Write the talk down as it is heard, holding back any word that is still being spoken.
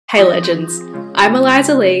Hey legends, I'm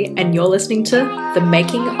Eliza Lee and you're listening to The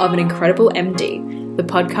Making of an Incredible MD, the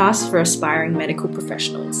podcast for aspiring medical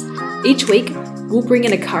professionals. Each week, we'll bring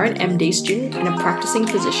in a current MD student and a practicing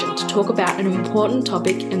physician to talk about an important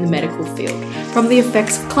topic in the medical field. From the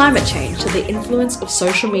effects of climate change to the influence of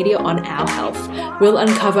social media on our health, we'll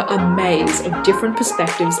uncover a maze of different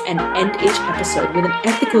perspectives and end each episode with an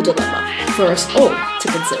ethical dilemma for us all to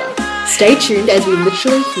consider. Stay tuned as we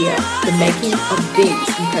literally hear the making of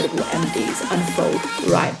these incredible MDs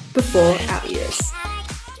unfold right before our ears.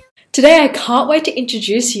 Today, I can't wait to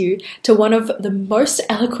introduce you to one of the most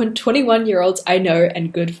eloquent 21-year-olds I know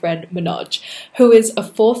and good friend, Manoj, who is a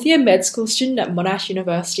fourth-year med school student at Monash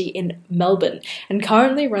University in Melbourne and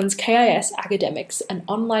currently runs KIS Academics, an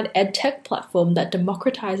online edtech platform that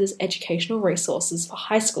democratizes educational resources for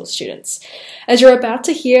high school students. As you're about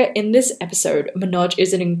to hear in this episode, Manoj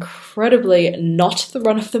is an incredibly not the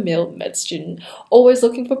run-of-the-mill med student, always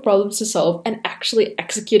looking for problems to solve and actually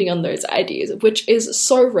executing on those ideas, which is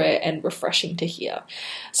so rare and refreshing to hear.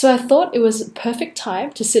 So I thought it was a perfect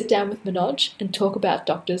time to sit down with Manoj and talk about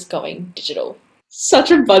doctors going digital.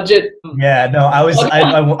 Such a budget. Yeah, no, I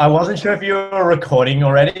wasn't sure if you were recording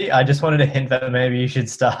already. I just wanted to hint that maybe you should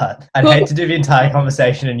start. I'd hate to do the entire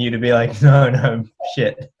conversation and you to be like, no,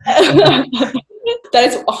 shit. That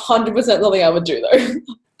is 100% something I would do though.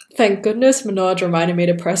 Thank goodness Manoj reminded me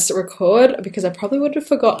to press record because I probably would have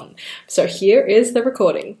forgotten. So here is the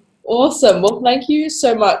recording. Awesome. Well, thank you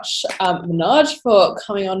so much, Manoj, for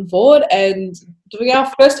coming on board and doing our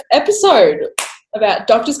first episode about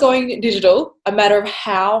doctors going digital, a matter of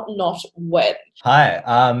how, not when.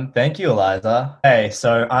 Hi, thank you, Eliza. Hey,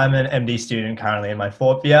 so I'm an MD student currently in my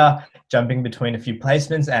fourth year, jumping between a few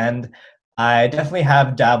placements, and I definitely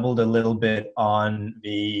have dabbled a little bit on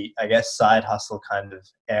the, side hustle kind of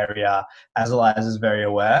area, as Eliza is very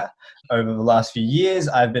aware. Over the last few years,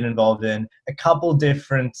 I've been involved in a couple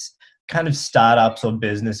different kind of startups or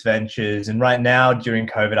business ventures. And right now, during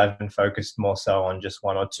COVID, I've been focused more so on just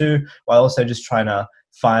one or two, while also just trying to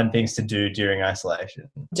find things to do during isolation.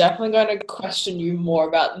 Definitely going to question you more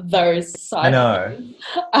about those sides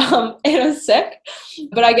in a sec.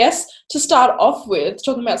 But I guess to start off with,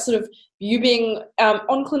 talking about sort of you being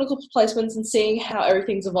on clinical placements and seeing how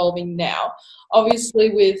everything's evolving now.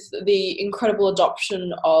 Obviously, with the incredible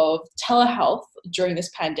adoption of telehealth during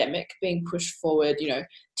this pandemic being pushed forward,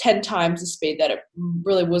 10 times the speed that it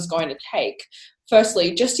really was going to take.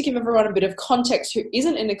 Firstly, just to give everyone a bit of context who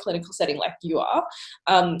isn't in a clinical setting like you are,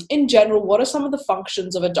 in general, what are some of the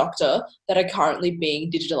functions of a doctor that are currently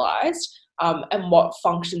being digitalized? And what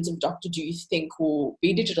functions of doctor do you think will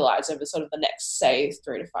be digitalized over sort of the next, say,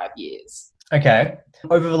 3 to 5 years? Okay.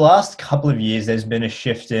 Over the last couple of years, there's been a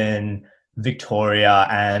shift in Victoria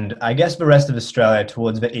and I guess the rest of Australia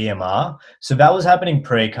towards the EMR. So that was happening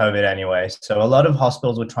pre-COVID anyway. So a lot of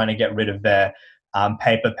hospitals were trying to get rid of their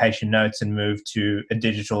paper patient notes and move to a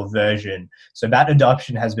digital version. So that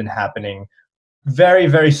adoption has been happening very,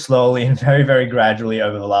 very slowly and very, very gradually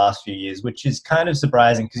over the last few years, which is kind of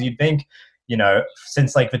surprising because you'd think,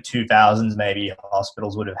 since like the 2000s, maybe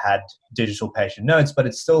hospitals would have had digital patient notes, but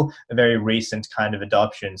it's still a very recent kind of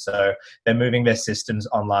adoption. So they're moving their systems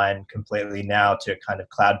online completely now to kind of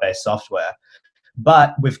cloud-based software.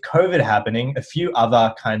 But with COVID happening, a few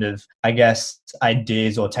other kind of,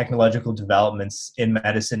 ideas or technological developments in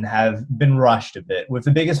medicine have been rushed a bit, with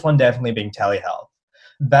the biggest one definitely being telehealth.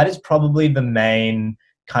 That is probably the main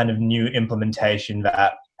kind of new implementation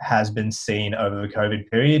that has been seen over the COVID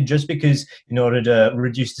period, just because in order to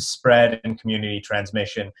reduce the spread and community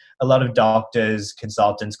transmission, a lot of doctors,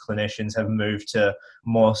 consultants, clinicians have moved to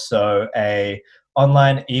more so a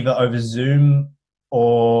online, either over Zoom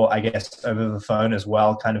or over the phone as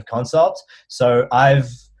well, kind of consult. So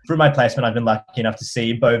through my placement, I've been lucky enough to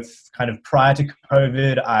see both kind of prior to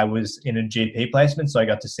COVID, I was in a GP placement. So I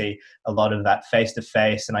got to see a lot of that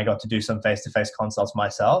face-to-face and I got to do some face-to-face consults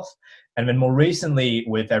myself. And then more recently,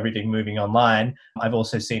 with everything moving online, I've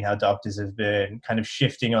also seen how doctors have been kind of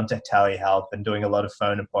shifting onto telehealth and doing a lot of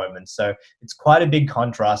phone appointments. So it's quite a big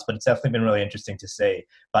contrast, but it's definitely been really interesting to see.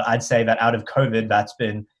 But I'd say that out of COVID, that's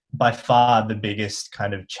been by far the biggest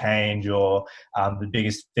kind of change or the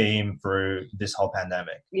biggest theme through this whole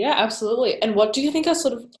pandemic. Yeah, absolutely. And what do you think are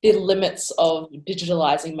sort of the limits of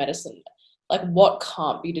digitalizing medicine? Like what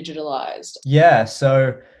can't be digitalized? Yeah,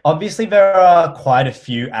 so obviously there are quite a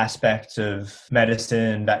few aspects of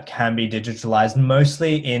medicine that can be digitalized,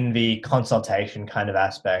 mostly in the consultation kind of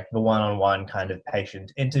aspect, the one-on-one kind of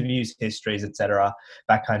patient interviews, histories, etc.,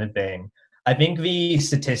 that kind of thing. I think the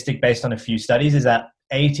statistic based on a few studies is that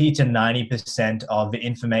 80 to 90% of the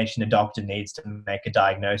information a doctor needs to make a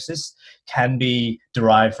diagnosis can be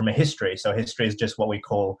derived from a history. So history is just what we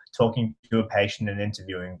call talking to a patient and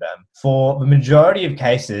interviewing them. For the majority of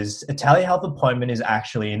cases, a telehealth appointment is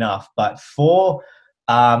actually enough. But for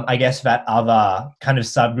I guess that other kind of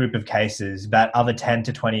subgroup of cases, that other 10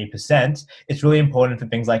 to 20%, it's really important for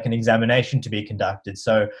things like an examination to be conducted.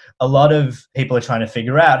 So a lot of people are trying to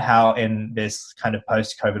figure out how in this kind of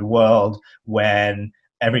post-COVID world, when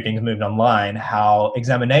everything's moved online, how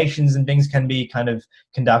examinations and things can be kind of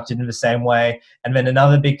conducted in the same way. And then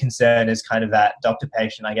another big concern is kind of that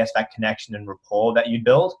doctor-patient, I guess, that connection and rapport that you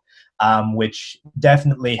build, which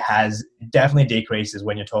definitely decreases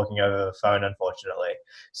when you're talking over the phone, unfortunately.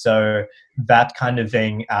 So that kind of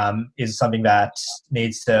thing is something that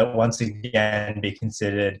needs to once again be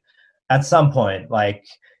considered at some point. Like,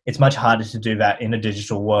 it's much harder to do that in a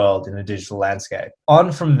digital world, in a digital landscape.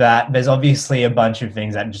 On from that, there's obviously a bunch of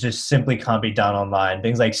things that just simply can't be done online.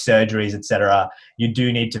 Things like surgeries, etc. You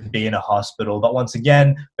do need to be in a hospital. But once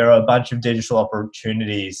again, there are a bunch of digital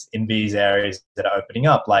opportunities in these areas that are opening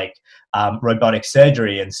up, like robotic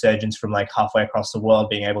surgery and surgeons from like halfway across the world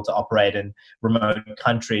being able to operate in remote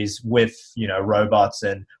countries with, robots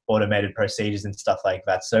and automated procedures and stuff like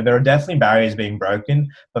that. So there are definitely barriers being broken,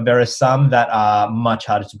 but there are some that are much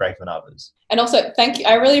harder to break than others. And also, thank you.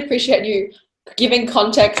 I really appreciate you giving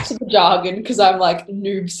context to the jargon, because I'm like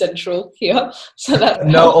noob central here. So that's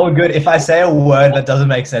no, all good. If I say a word that doesn't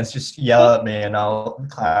make sense, just yell at me and I'll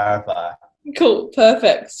clarify. Cool,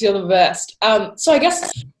 perfect. You're the best. So I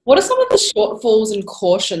guess, what are some of the shortfalls and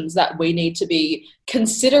cautions that we need to be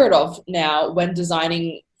considerate of now when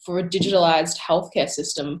designing for a digitalized healthcare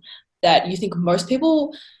system that you think most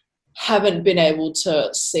people haven't been able to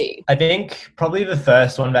see? I think probably the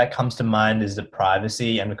first one that comes to mind is the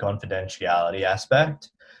privacy and the confidentiality aspect.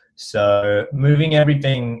 So moving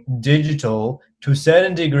everything digital to a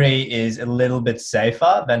certain degree is a little bit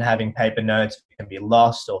safer than having paper notes that can be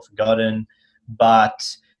lost or forgotten. But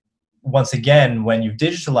once again, when you've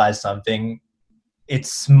digitalized something,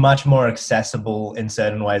 it's much more accessible in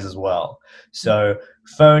certain ways as well. So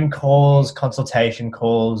phone calls, consultation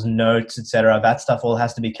calls, notes, etc., that stuff all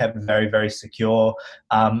has to be kept very, very secure.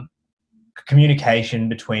 Communication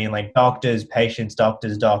between like doctors, patients,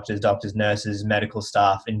 doctors, nurses, medical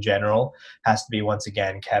staff in general has to be once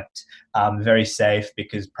again kept very safe,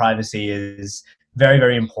 because privacy is very,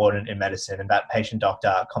 very important in medicine, and that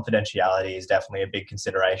patient-doctor confidentiality is definitely a big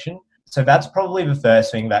consideration. So that's probably the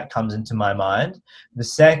first thing that comes into my mind. The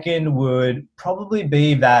second would probably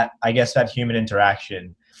be that, I guess, that human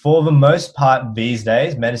interaction. For the most part these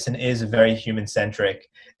days, medicine is very human-centric,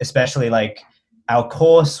 especially like our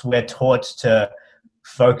course, we're taught to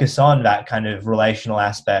focus on that kind of relational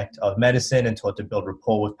aspect of medicine and taught to build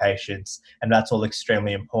rapport with patients, and that's all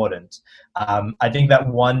extremely important. I think that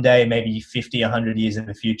one day, maybe 50, 100 years in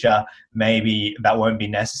the future, maybe that won't be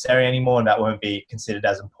necessary anymore and that won't be considered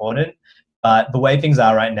as important. But the way things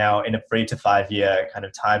are right now, in a 3 to 5 year kind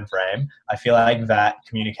of time frame, I feel like that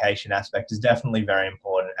communication aspect is definitely very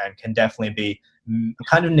important and can definitely be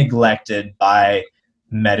kind of neglected by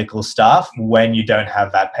medical staff when you don't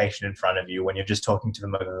have that patient in front of you, when you're just talking to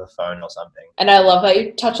them over the phone or something. And I love that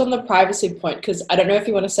you touch on the privacy point, because I don't know if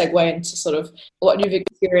you want to segue into sort of what you've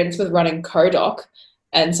experienced with running CoDoc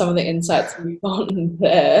and some of the insights you've gotten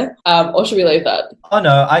there, or should we leave that? Oh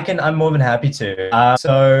no, I'm more than happy to.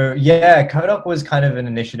 So yeah, CoDoc was kind of an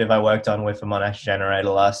initiative I worked on with the Monash Generator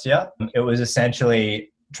last year. It was essentially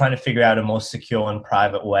trying to figure out a more secure and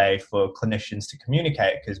private way for clinicians to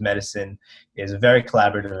communicate, because medicine is a very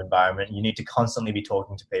collaborative environment. You need to constantly be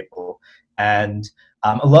talking to people. And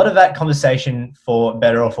a lot of that conversation, for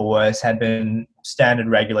better or for worse, had been standard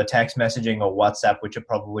regular text messaging or WhatsApp, which are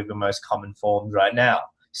probably the most common forms right now.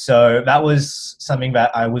 So that was something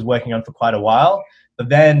that I was working on for quite a while. But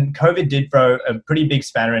then COVID did throw a pretty big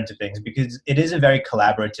spanner into things, because it is a very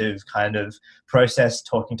collaborative kind of process,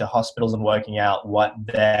 talking to hospitals and working out what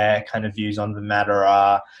their kind of views on the matter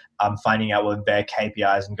are, finding out what their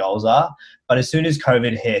KPIs and goals are. But as soon as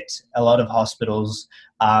COVID hit, a lot of hospitals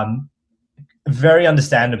very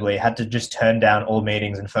understandably had to just turn down all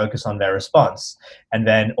meetings and focus on their response. And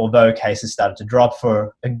then, although cases started to drop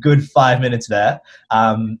for a good 5 minutes there,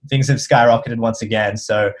 things have skyrocketed once again.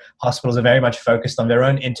 So hospitals are very much focused on their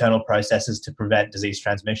own internal processes to prevent disease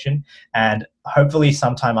transmission. And hopefully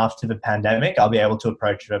sometime after the pandemic, I'll be able to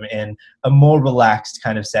approach them in a more relaxed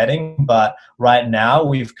kind of setting. But right now,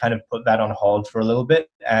 we've kind of put that on hold for a little bit.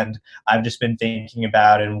 And I've just been thinking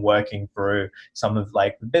about and working through some of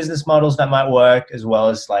like the business models that might work, as well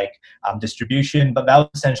as like distribution. But that was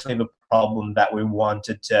essentially the problem that we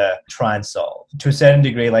wanted to try and solve. To a certain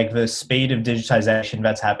degree, like the speed of digitization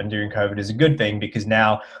that's happened during COVID is a good thing, because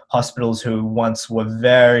now hospitals who once were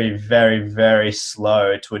very, very, very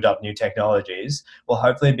slow to adopt new technologies will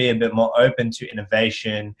hopefully be a bit more open to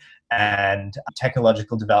innovation and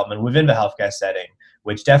technological development within the healthcare setting,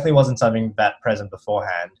 which definitely wasn't something that present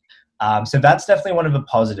beforehand. So that's definitely one of the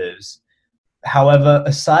positives. However,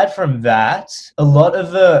 aside from that, a lot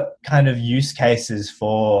of the kind of use cases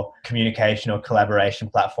for communication or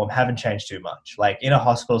collaboration platform haven't changed too much. Like in a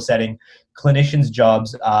hospital setting, clinicians'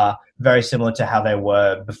 jobs are very similar to how they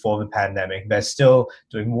were before the pandemic. They're still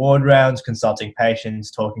doing ward rounds, consulting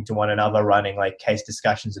patients, talking to one another, running like case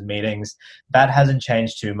discussions and meetings. That hasn't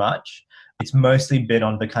changed too much. It's mostly been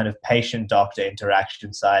on the kind of patient-doctor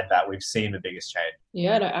interaction side that we've seen the biggest change.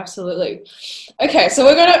 Yeah, no, absolutely. Okay, so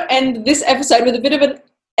we're going to end this episode with a bit of an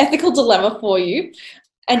ethical dilemma for you,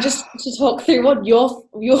 and just to talk through what your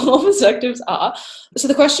perspectives are. So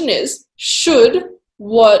the question is, should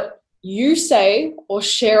what you say or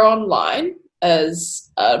share online as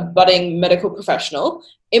a budding medical professional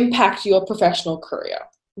impact your professional career?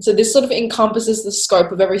 So this sort of encompasses the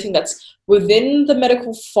scope of everything that's within the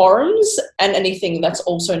medical forums and anything that's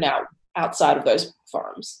also now outside of those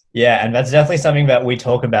forums. Yeah, and that's definitely something that we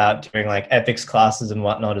talk about during like ethics classes and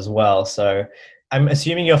whatnot as well. So I'm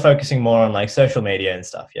assuming you're focusing more on like social media and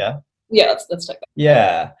stuff, yeah? Yeah, let's take that.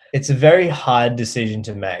 Yeah, it's a very hard decision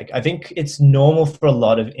to make. I think it's normal for a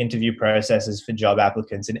lot of interview processes for job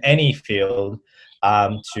applicants in any field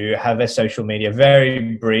to have their social media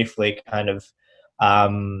very briefly kind of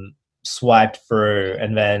swiped through,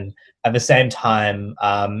 and then at the same time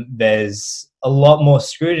there's a lot more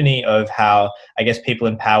scrutiny of how I guess people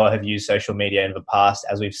in power have used social media in the past,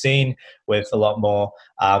 as we've seen with a lot more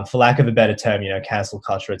for lack of a better term, cancel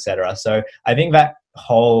culture, etc. So I think that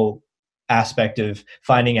whole aspect of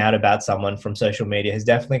finding out about someone from social media has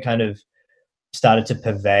definitely kind of started to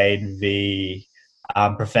pervade the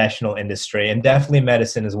professional industry, and definitely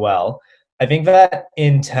medicine as well. I think that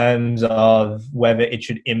in terms of whether it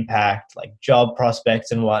should impact like job prospects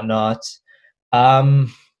and whatnot, I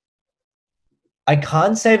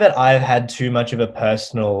can't say that I've had too much of a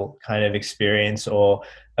personal kind of experience or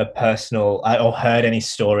or heard any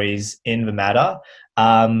stories in the matter.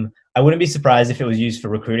 I wouldn't be surprised if it was used for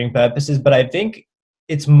recruiting purposes, but I think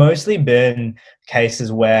it's mostly been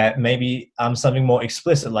cases where maybe something more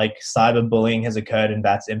explicit like cyberbullying has occurred and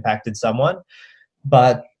that's impacted someone.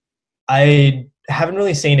 But I haven't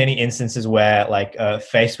really seen any instances where like a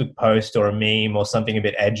Facebook post or a meme or something a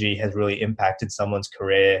bit edgy has really impacted someone's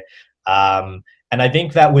career. And I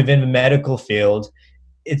think that within the medical field,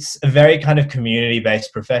 it's a very kind of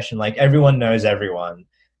community-based profession. Like everyone knows everyone.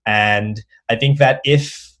 And I think that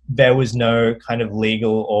if there was no kind of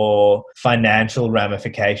legal or financial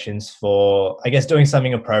ramifications for, I guess, doing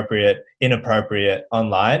something inappropriate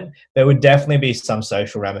online, there would definitely be some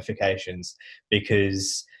social ramifications,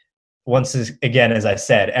 because once again, as I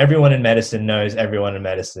said, everyone in medicine knows everyone in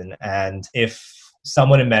medicine. And if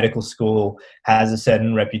someone in medical school has a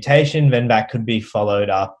certain reputation, then that could be followed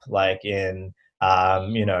up like in,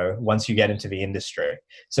 once you get into the industry.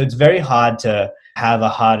 So it's very hard to have a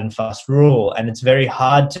hard and fast rule, and it's very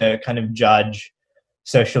hard to kind of judge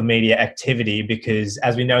social media activity because,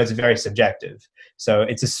 as we know, it's very subjective. So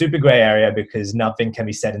it's a super gray area because nothing can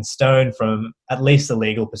be set in stone from at least a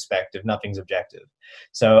legal perspective. Nothing's objective.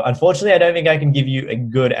 So unfortunately, I don't think I can give you a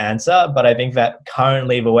good answer, but I think that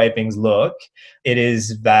currently the way things look, it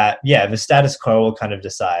is that, the status quo will kind of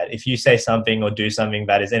decide. If you say something or do something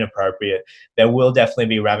that is inappropriate, there will definitely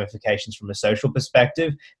be ramifications from a social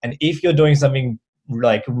perspective. And if you're doing something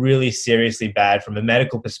like really seriously bad from a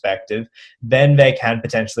medical perspective, then there can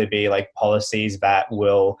potentially be like policies that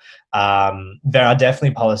will, there are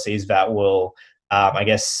definitely policies that will, I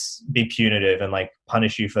guess, be punitive and like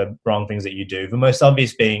punish you for wrong things that you do. The most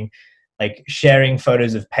obvious being like sharing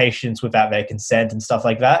photos of patients without their consent and stuff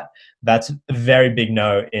like that. That's a very big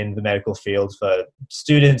no in the medical field for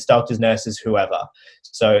students, doctors, nurses, whoever.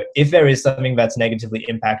 So if there is something that's negatively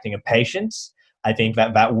impacting a patient, I think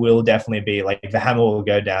that will definitely be like the hammer will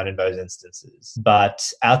go down in those instances. But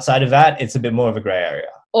outside of that, it's a bit more of a grey area.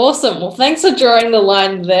 Awesome. Well, thanks for drawing the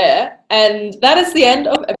line there. And that is the end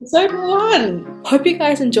of episode 1. Hope you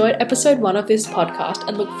guys enjoyed episode 1 of this podcast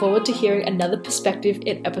and look forward to hearing another perspective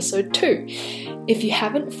in episode 2. If you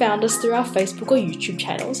haven't found us through our Facebook or YouTube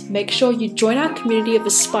channels, make sure you join our community of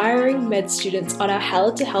aspiring med students on our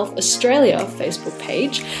Hallett to Health Australia Facebook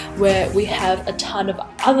page, where we have a ton of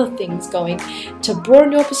other things going to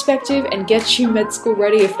broaden your perspective and get you med school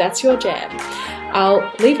ready if that's your jam.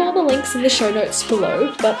 I'll leave all the links in the show notes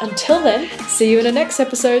below, but until then, see you in the next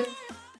episode.